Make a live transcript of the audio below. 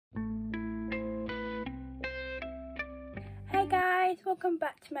guys, welcome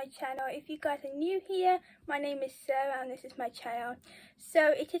back to my channel. If you guys are new here, my name is Sarah and this is my channel.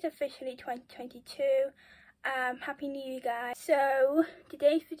 So it is officially 2022. Happy New Year guys. So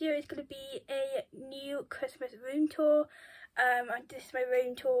today's video is going to be a new Christmas room tour. And this is my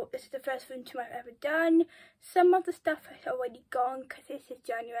room tour. This is the first room tour I've ever done. Some of the stuff has already gone because this is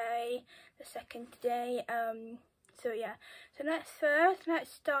January the 2nd today. So yeah, so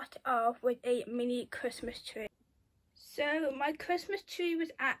let's start off with a mini Christmas tree. So my Christmas tree was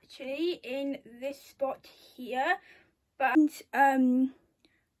actually in this spot here, but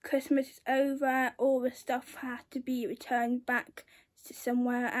Christmas is over, all the stuff had to be returned back to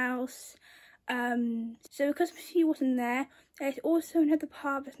somewhere else. So the Christmas tree wasn't there. There's also another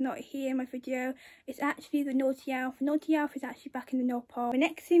part that's not here in my video. It's actually the Naughty Elf. Naughty Elf is actually back in the North Pole. The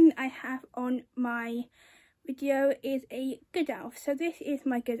next thing I have on my video is a Good Elf. So this is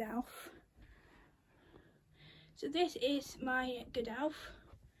my Good Elf. So this is my Good Elf.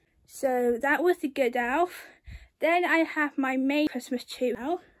 So that was the Good Elf. Then I have my main Christmas tree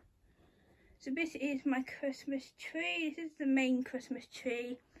now. So this is my Christmas tree. This is the main Christmas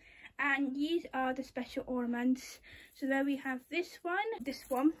tree. And these are the special ornaments. So there we have this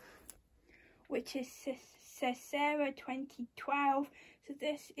one, which says Sarah 2012. So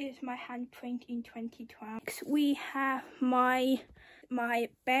this is my handprint in 2012. Next we have my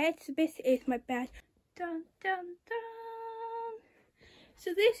bed. So this is my bed. Dun, dun, dun.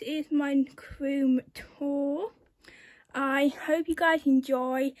 So this is my room tour. I hope you guys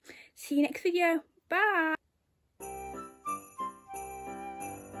enjoy. See you next video. Bye.